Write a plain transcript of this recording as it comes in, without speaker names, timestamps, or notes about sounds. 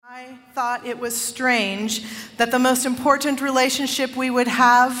I thought it was strange that the most important relationship we would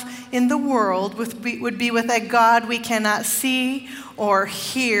have in the world would be with a God we cannot see or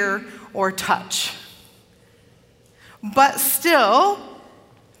hear or touch. But still,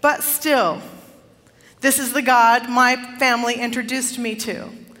 this is the God my family introduced me to.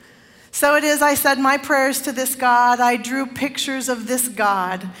 So it is, I said my prayers to this God. I drew pictures of this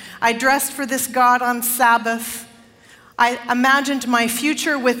God. I dressed for this God on Sabbath. I imagined my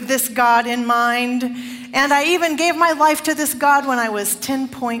future with this God in mind. And I even gave my life to this God when I was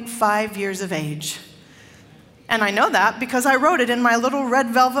 10.5 years of age. And I know that because I wrote it in my little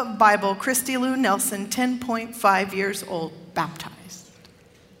red velvet Bible, Christy Lou Nelson, 10.5 years old, baptized.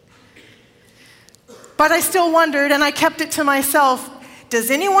 But I still wondered, and I kept it to myself, does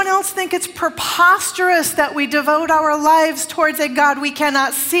anyone else think it's preposterous that we devote our lives towards a God we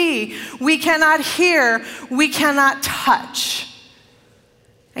cannot see, we cannot hear, we cannot touch?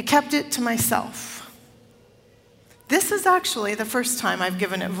 I kept it to myself. This is actually the first time I've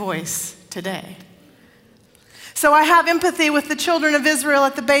given it voice today. So I have empathy with the children of Israel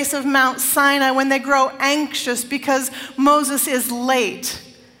at the base of Mount Sinai when they grow anxious because Moses is late.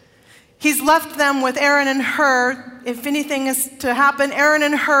 He's left them with Aaron and Hur. If anything is to happen, Aaron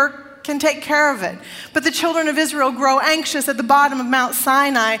and Hur can take care of it. But the children of Israel grow anxious at the bottom of Mount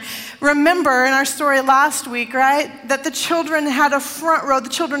Sinai. Remember in our story last week, right, that the children had a front row, the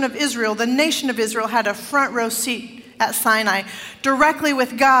children of Israel, the nation of Israel had a front row seat at Sinai, directly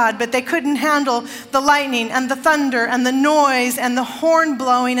with God, but they couldn't handle the lightning and the thunder and the noise and the horn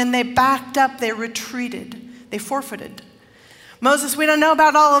blowing, and they backed up, they retreated, they forfeited. Moses, we don't know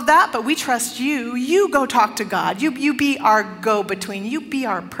about all of that, but we trust you. You go talk to God. You be our go-between. You be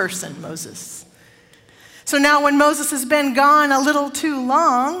our person, Moses. So now when Moses has been gone a little too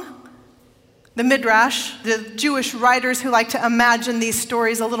long, the Midrash, the Jewish writers who like to imagine these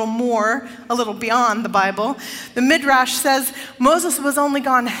stories a little more, a little beyond the Bible, the Midrash says Moses was only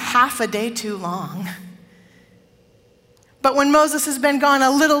gone half a day too long. But when Moses has been gone a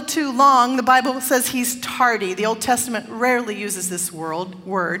little too long, the Bible says he's tardy. The Old Testament rarely uses this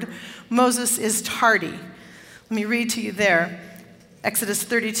word. Moses is tardy. Let me read to you there. Exodus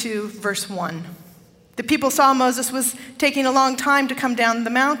 32, verse 1. The people saw Moses was taking a long time to come down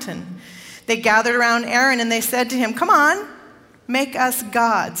the mountain. They gathered around Aaron and they said to him, "Come on, make us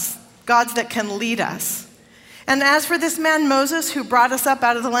gods that can lead us. And as for this man Moses who brought us up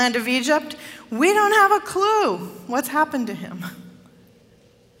out of the land of Egypt, we don't have a clue what's happened to him."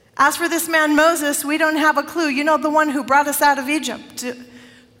 As for this man Moses, we don't have a clue. You know, the one who brought us out of Egypt.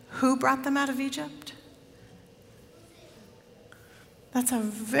 Who brought them out of Egypt? That's a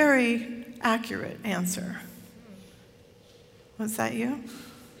very accurate answer. Was that you?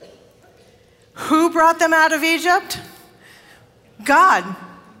 Who brought them out of Egypt? God.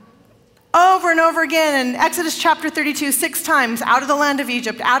 Over and over again in Exodus chapter 32, 6 times, out of the land of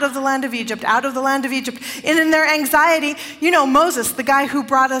Egypt, out of the land of Egypt, out of the land of Egypt. And in their anxiety, you know, Moses, the guy who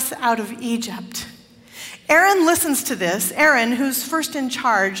brought us out of Egypt. Aaron listens to this. Aaron, who's first in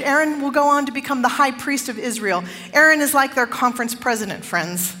charge, Aaron will go on to become the high priest of Israel. Aaron is like their conference president,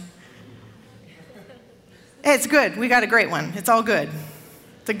 friends. Hey, it's good. We got a great one. It's all good.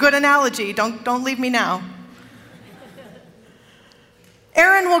 It's a good analogy. Don't leave me now.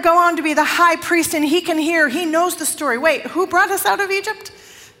 Aaron will go on to be the high priest, and he knows the story. Wait, who brought us out of Egypt?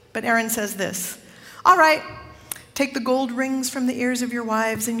 But Aaron says this, "All right, take the gold rings from the ears of your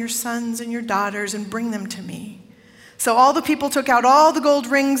wives and your sons and your daughters and bring them to me." So all the people took out all the gold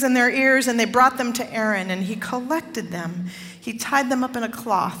rings in their ears, and they brought them to Aaron, and he collected them. He tied them up in a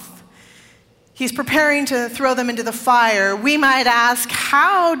cloth. He's preparing to throw them into the fire. We might ask,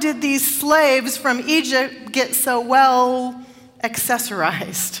 how did these slaves from Egypt get so well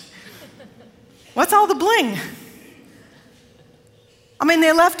accessorized? What's all the bling? I mean,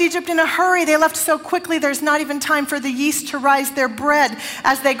 they left Egypt in a hurry. They left so quickly, there's not even time for the yeast to rise their bread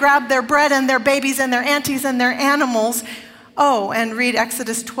as they grab their bread and their babies and their aunties and their animals. Oh, and read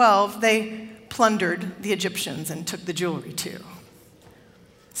Exodus 12. They plundered the Egyptians and took the jewelry too.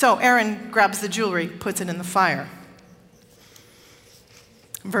 So Aaron grabs the jewelry, puts it in the fire.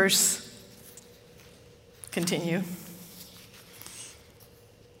 Continue.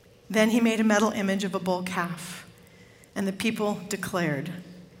 Then he made a metal image of a bull calf, and the people declared,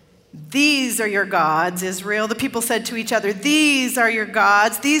 "These are your gods, Israel." The people said to each other, "These are your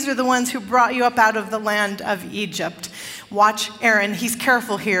gods. These are the ones who brought you up out of the land of Egypt." Watch Aaron. He's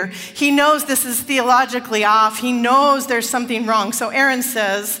careful here. He knows this is theologically off. He knows there's something wrong. So Aaron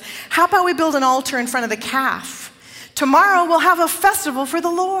says, "How about we build an altar in front of the calf? Tomorrow we'll have a festival for the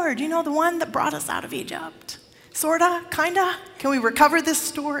Lord. You know, the one that brought us out of Egypt. Sorta? Kinda? Can we recover this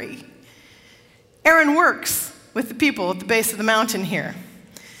story? Aaron works with the people at the base of the mountain here.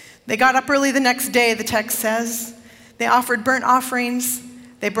 They got up early the next day, the text says. They offered burnt offerings.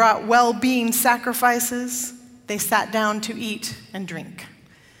 They brought well-being sacrifices. They sat down to eat and drink.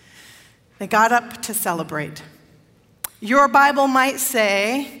 They got up to celebrate. Your Bible might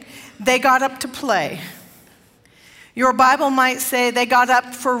say they got up to play. Your Bible might say they got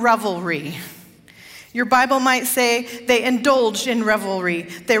up for revelry. Your Bible might say they indulged in revelry.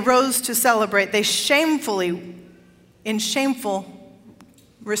 They rose to celebrate. They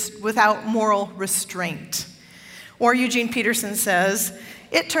without moral restraint. Or Eugene Peterson says,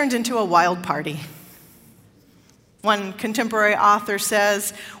 it turned into a wild party. One contemporary author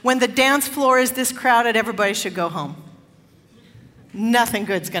says, when the dance floor is this crowded, everybody should go home. Nothing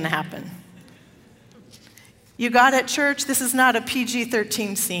good's going to happen. You got it, church? This is not a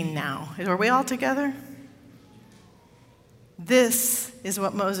PG-13 scene now. Are we all together? This is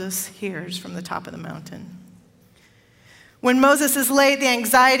what Moses hears from the top of the mountain. When Moses is late, the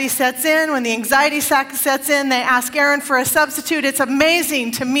anxiety sets in. When the anxiety sets in, they ask Aaron for a substitute. It's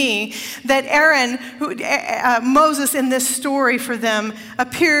amazing to me that Moses in this story for them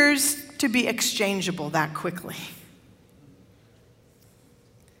appears to be exchangeable that quickly.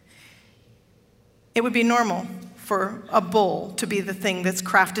 It would be normal for a bull to be the thing that's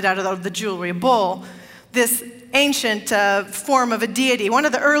crafted out of the jewelry. A bull, this ancient form of a deity, one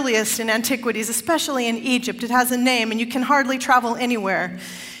of the earliest in antiquities, especially in Egypt. It has a name, and you can hardly travel anywhere.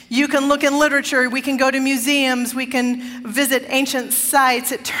 You can look in literature, we can go to museums, we can visit ancient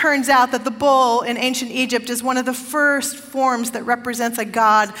sites. It turns out that the bull in ancient Egypt is one of the first forms that represents a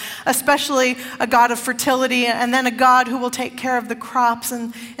god, especially a god of fertility, and then a god who will take care of the crops,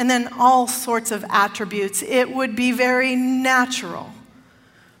 and then all sorts of attributes. It would be very natural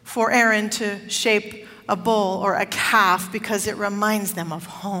for Aaron to shape a bull or a calf because it reminds them of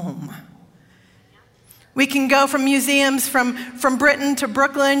home. We can go from museums from Britain to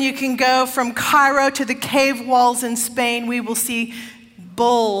Brooklyn. You can go from Cairo to the cave walls in Spain. We will see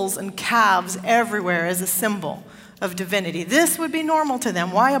bulls and calves everywhere as a symbol of divinity. This would be normal to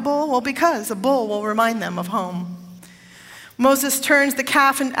them. Why a bull? Well, because a bull will remind them of home. Moses turns the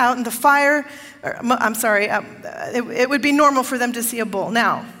calf out in the fire. It would be normal for them to see a bull.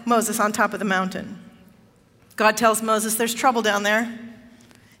 Now, Moses on top of the mountain. God tells Moses, there's trouble down there.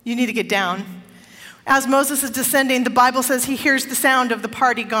 You need to get down. As Moses is descending, the Bible says he hears the sound of the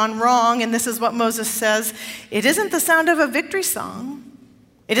party gone wrong, and this is what Moses says. It isn't the sound of a victory song.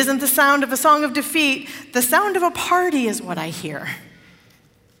 It isn't the sound of a song of defeat. The sound of a party is what I hear.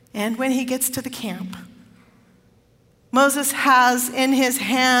 And when he gets to the camp, Moses has in his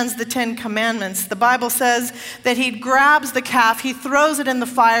hands the 10 Commandments. The Bible says that he grabs the calf, he throws it in the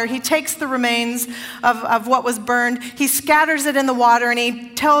fire, he takes the remains of what was burned, he scatters it in the water, and he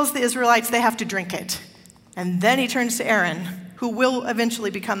tells the Israelites they have to drink it. And then he turns to Aaron, who will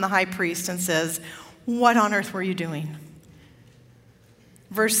eventually become the high priest, and says, what on earth were you doing?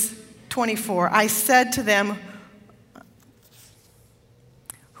 Verse 24, I said to them,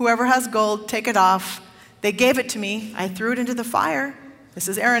 whoever has gold, take it off. They gave it to me. I threw it into the fire. This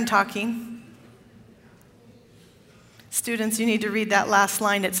is Aaron talking. Students, you need to read that last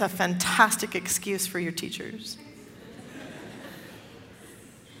line. It's a fantastic excuse for your teachers.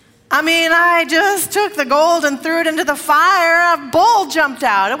 I just took the gold and threw it into the fire. A bull jumped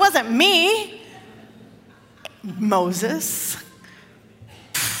out. It wasn't me. Moses.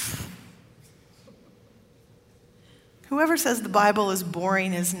 Whoever says the Bible is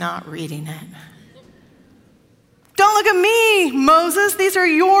boring is not reading it. Don't look at me, Moses. These are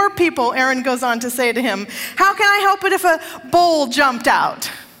your people, Aaron goes on to say to him. How can I help it if a bull jumped out?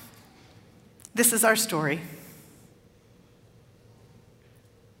 This is our story.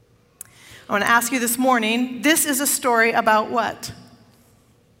 I want to ask you this morning, this is a story about what?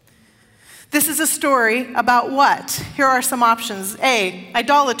 This is a story about what? Here are some options. A,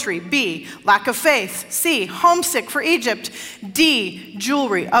 idolatry. B, lack of faith. C, homesick for Egypt. D,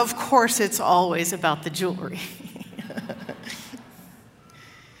 jewelry. Of course, it's always about the jewelry.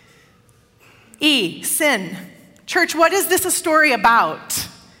 E, sin. Church, what is this a story about?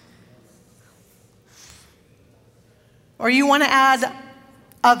 Or you want to add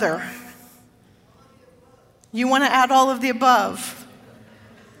other? You want to add all of the above?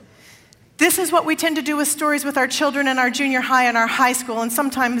 This is what we tend to do with stories with our children in our junior high and our high school, and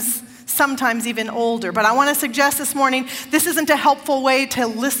sometimes even older. But I want to suggest this morning, this isn't a helpful way to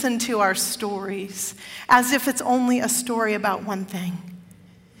listen to our stories, as if it's only a story about one thing.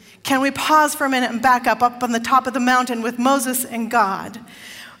 Can we pause for a minute and back up on the top of the mountain with Moses and God?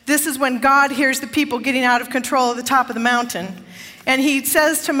 This is when God hears the people getting out of control at the top of the mountain. And he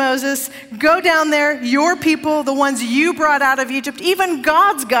says to Moses, go down there, your people, the ones you brought out of Egypt. Even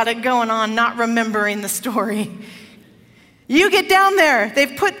God's got it going on, not remembering the story. You get down there.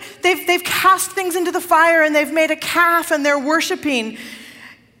 They've cast things into the fire and they've made a calf and they're worshiping.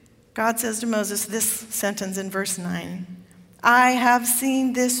 God says to Moses this sentence in verse 9, I have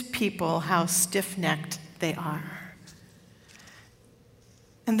seen this people, how stiff-necked they are.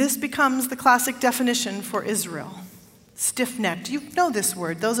 And this becomes the classic definition for Israel. Stiff-necked. You know this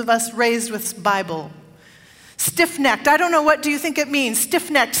word, those of us raised with Bible. Stiff-necked. I don't know, what do you think it means?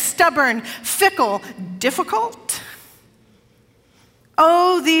 Stiff-necked, stubborn, fickle, difficult?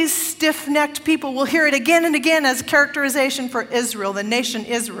 Oh, these stiff-necked people. We'll hear it again and again as characterization for Israel, the nation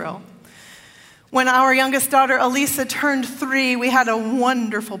Israel. When our youngest daughter, Elisa, turned 3, we had a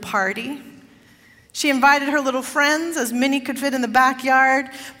wonderful party. She invited her little friends, as many could fit in the backyard.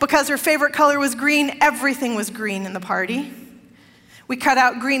 Because her favorite color was green, everything was green in the party. We cut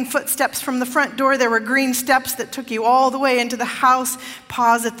out green footsteps from the front door. There were green steps that took you all the way into the house.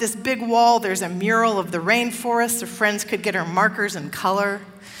 Pause at this big wall. There's a mural of the rainforest so friends could get her markers and color.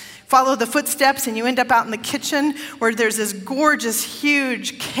 Follow the footsteps and you end up out in the kitchen where there's this gorgeous,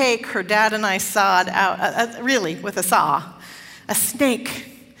 huge cake her dad and I sawed out, really with a saw, a snake.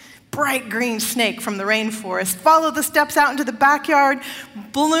 Bright green snake from the rainforest. Follow the steps out into the backyard.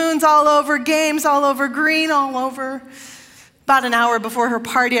 Balloons all over, games all over, green all over. About an hour before her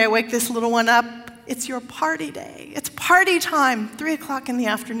party, I wake this little one up. It's your party day. It's party time, 3 o'clock in the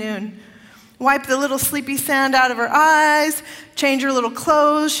afternoon. Wipe the little sleepy sand out of her eyes, change her little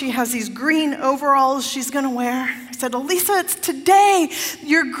clothes. She has these green overalls she's gonna wear. I said, Elisa, it's today.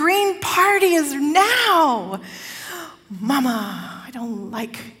 Your green party is now. Mama, I don't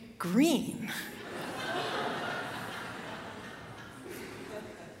like green.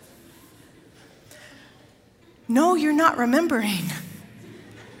 No, you're not remembering.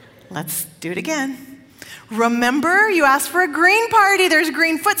 Let's do it again. Remember, you asked for a green party. There's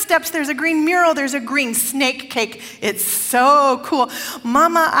green footsteps. There's a green mural. There's a green snake cake. It's so cool.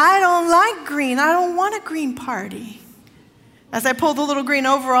 Mama, I don't like green. I don't want a green party. As I pull the little green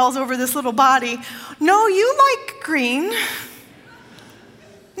overalls over this little body, no, you like green.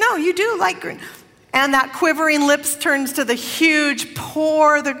 No, you do like green. And that quivering lips turns to the huge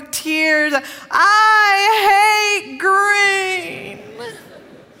pour, the tears. I hate green.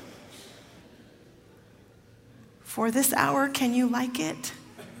 For this hour, can you like it?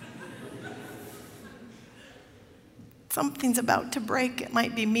 Something's about to break. It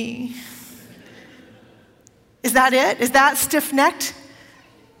might be me. Is that it? Is that stiff-necked?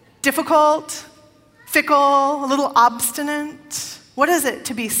 Difficult? Fickle? A little obstinate? What is it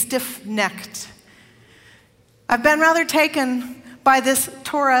to be stiff-necked? I've been rather taken by this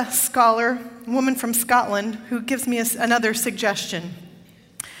Torah scholar, a woman from Scotland, who gives me another suggestion.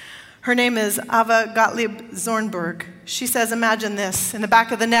 Her name is Ava Gottlieb Zornberg. She says, imagine this, in the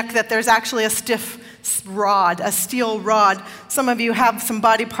back of the neck that there's actually a stiff rod, a steel rod. Some of you have some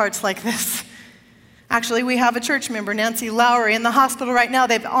body parts like this. Actually, we have a church member, Nancy Lowry, in the hospital right now.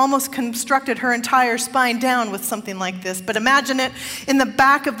 They've almost constructed her entire spine down with something like this. But imagine it in the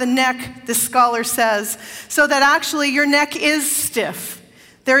back of the neck, this scholar says, so that actually your neck is stiff.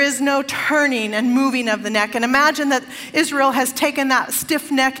 There is no turning and moving of the neck. And imagine that Israel has taken that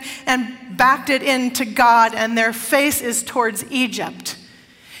stiff neck and backed it into God, and their face is towards Egypt.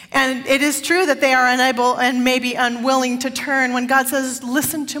 And it is true that they are unable and maybe unwilling to turn when God says,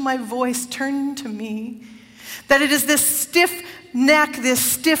 listen to my voice, turn to me. That it is this stiff neck, this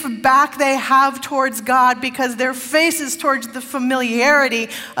stiff back they have towards God because their face is towards the familiarity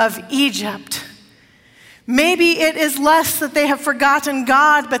of Egypt. Maybe it is less that they have forgotten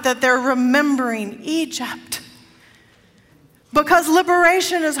God, but that they're remembering Egypt. Because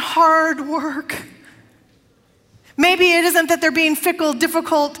liberation is hard work. Maybe it isn't that they're being fickle,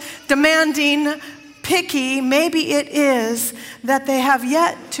 difficult, demanding, picky. Maybe it is that they have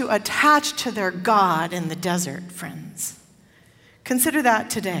yet to attach to their God in the desert, friends. Consider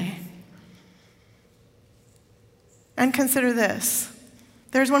that today. And consider this.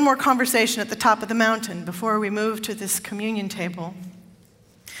 There's one more conversation at the top of the mountain before we move to this communion table.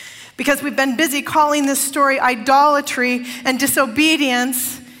 Because we've been busy calling this story idolatry and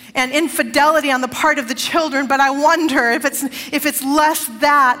disobedience and infidelity on the part of the children, but I wonder if it's less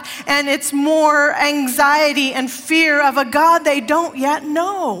that and it's more anxiety and fear of a God they don't yet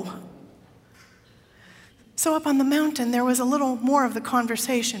know. So up on the mountain, there was a little more of the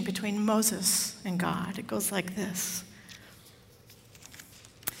conversation between Moses and God. It goes like this.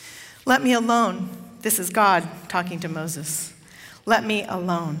 Let me alone. This is God talking to Moses. Let me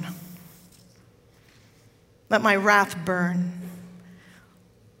alone. Let my wrath burn.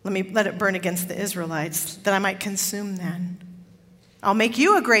 Let it burn against the Israelites, that I might consume them. I'll make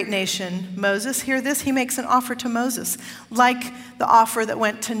you a great nation, Moses. Hear this, he makes an offer to Moses, like the offer that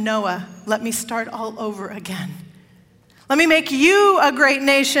went to Noah. Let me start all over again. Let me make you a great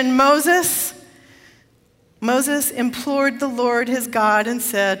nation, Moses. Moses implored the Lord his God and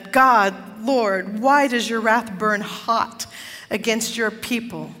said, God, Lord, why does your wrath burn hot against your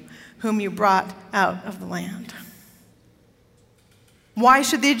people whom you brought out of the land? Why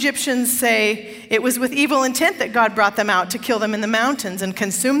should the Egyptians say it was with evil intent that God brought them out to kill them in the mountains and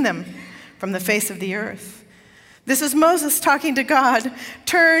consume them from the face of the earth? This is Moses talking to God.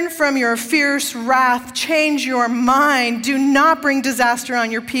 Turn from your fierce wrath, change your mind, do not bring disaster on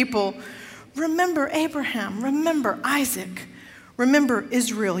your people. Remember Abraham, remember Isaac, remember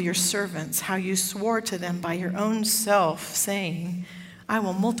Israel, your servants, how you swore to them by your own self, saying, I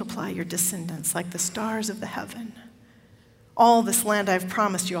will multiply your descendants like the stars of the heaven. All this land I've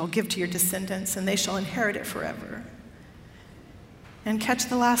promised you I'll give to your descendants, and they shall inherit it forever. And catch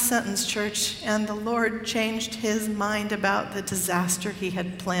the last sentence, church. And the Lord changed his mind about the disaster he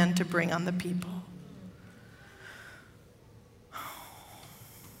had planned to bring on the people.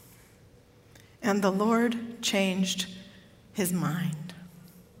 And the Lord changed his mind.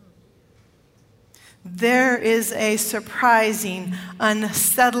 There is a surprising,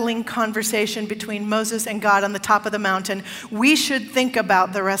 unsettling conversation between Moses and God on the top of the mountain. We should think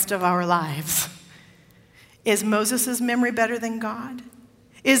about the rest of our lives. Is Moses' memory better than God?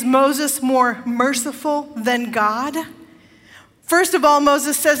 Is Moses more merciful than God? First of all,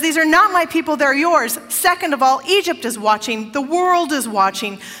 Moses says, these are not my people, they're yours. Second of all, Egypt is watching. The world is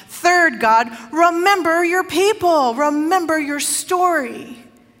watching. Third, God, remember your people. Remember your story.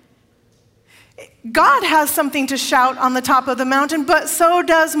 God has something to shout on the top of the mountain, but so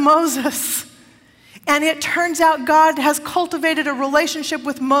does Moses. And it turns out God has cultivated a relationship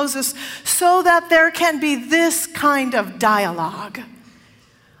with Moses so that there can be this kind of dialogue.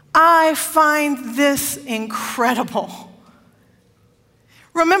 I find this incredible.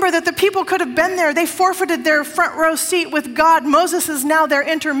 Remember that the people could have been there. They forfeited their front row seat with God. Moses is now their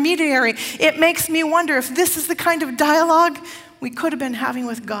intermediary. It makes me wonder if this is the kind of dialogue we could have been having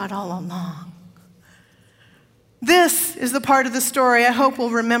with God all along. This is the part of the story I hope we'll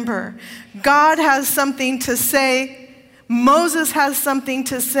remember. God has something to say. Moses has something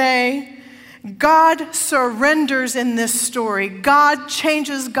to say. God surrenders in this story. God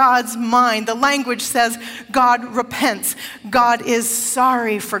changes God's mind. The language says God repents. God is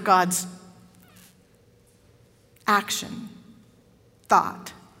sorry for God's action,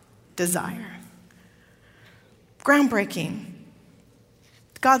 thought, desire. Groundbreaking.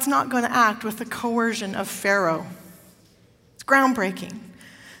 God's not going to act with the coercion of Pharaoh. It's groundbreaking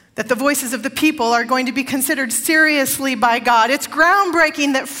that the voices of the people are going to be considered seriously by God. It's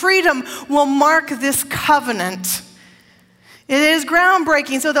groundbreaking that freedom will mark this covenant. It is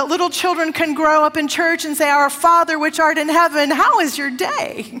groundbreaking so that little children can grow up in church and say, Our Father which art in heaven, how is your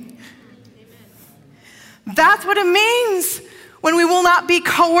day? Amen. That's what it means when we will not be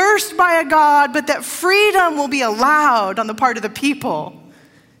coerced by a God, but that freedom will be allowed on the part of the people.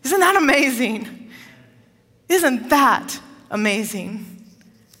 Isn't that amazing? Isn't that amazing?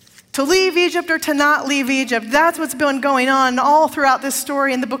 To leave Egypt or to not leave Egypt, that's what's been going on all throughout this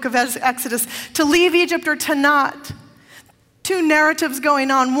story in the book of Exodus. To leave Egypt or to not. Two narratives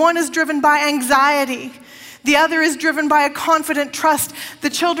going on. One is driven by anxiety. The other is driven by a confident trust. The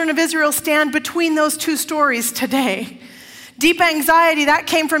children of Israel stand between those two stories today. Deep anxiety, that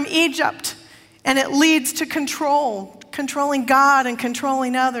came from Egypt, and it leads to controlling God and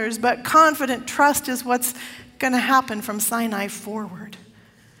controlling others. But confident trust is what's going to happen from Sinai forward.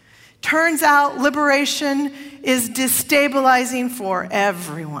 Turns out liberation is destabilizing for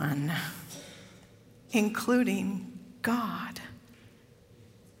everyone, including God.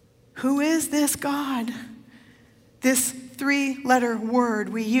 Who is this God? This three-letter word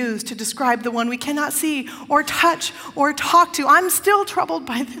we use to describe the one we cannot see or touch or talk to. I'm still troubled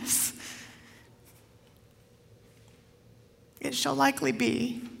by this. It shall likely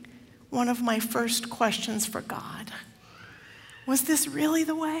be one of my first questions for God. Was this really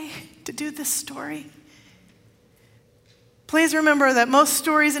the way to do this story? Please remember that most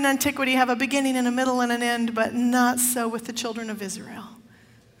stories in antiquity have a beginning and a middle and an end, but not so with the children of Israel.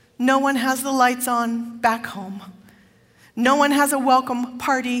 No one has the lights on back home. No one has a welcome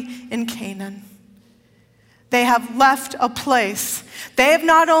party in Canaan. They have left a place. They have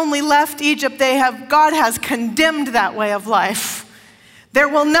not only left Egypt, God has condemned that way of life. There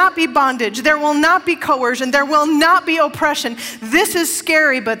will not be bondage. There will not be coercion. There will not be oppression. This is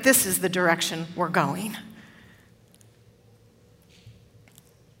scary, but this is the direction we're going.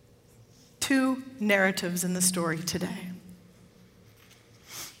 Two narratives in the story today.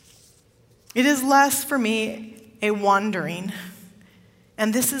 It is less for me a wandering,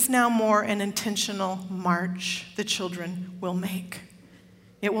 and this is now more an intentional march the children will make.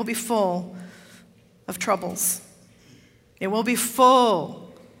 It will be full of troubles. It will be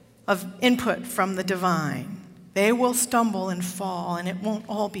full of input from the divine. They will stumble and fall, and it won't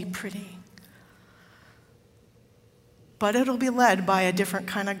all be pretty. But it'll be led by a different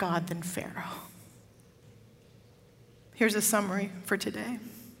kind of God than Pharaoh. Here's a summary for today.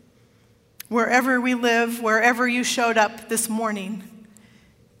 Wherever we live, wherever you showed up this morning,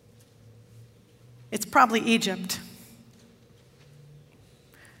 it's probably Egypt.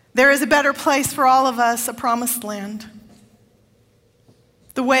 There is a better place for all of us, a promised land.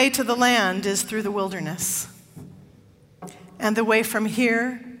 The way to the land is through the wilderness. And the way from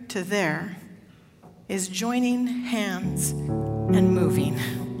here to there is joining hands and moving.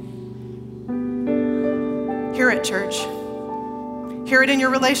 Hear it, church. Hear it in your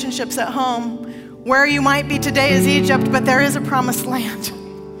relationships at home. Where you might be today is Egypt, but there is a promised land.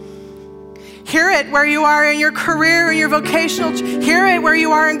 Hear it where you are in your career, in your vocational. Hear it where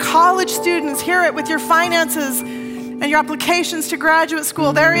you are in college students. Hear it with your finances and your applications to graduate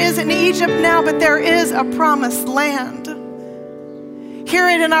school. There is in Egypt now, but there is a promised land. Hear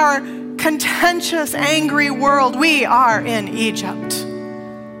it in our contentious, angry world. We are in Egypt.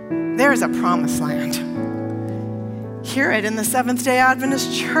 There is a promised land. Hear it in the Seventh-day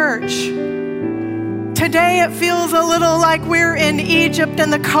Adventist Church. Today it feels a little like we're in Egypt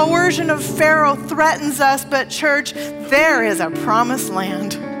and the coercion of Pharaoh threatens us, but church, there is a promised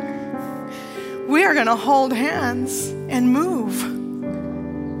land. We are going to hold hands and move.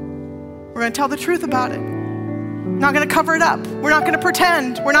 We're going to tell the truth about it. We're not going to cover it up. We're not going to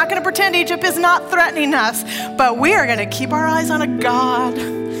pretend. We're not going to pretend Egypt is not threatening us, but we are going to keep our eyes on a God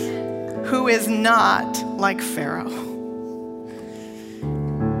who is not like Pharaoh.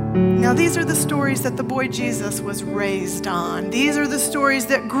 Now, these are the stories that the boy Jesus was raised on. These are the stories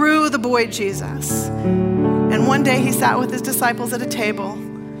that grew the boy Jesus. And one day he sat with his disciples at a table,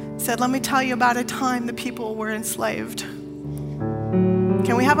 said, let me tell you about a time the people were enslaved.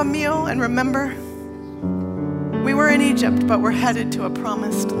 Can we have a meal and remember? We were in Egypt, but we're headed to a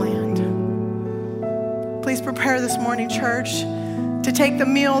promised land. Please prepare this morning, church, to take the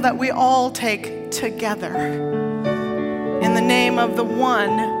meal that we all take together in the name of the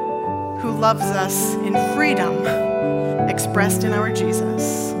one who loves us in freedom expressed in our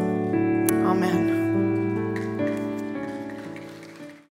Jesus. Amen.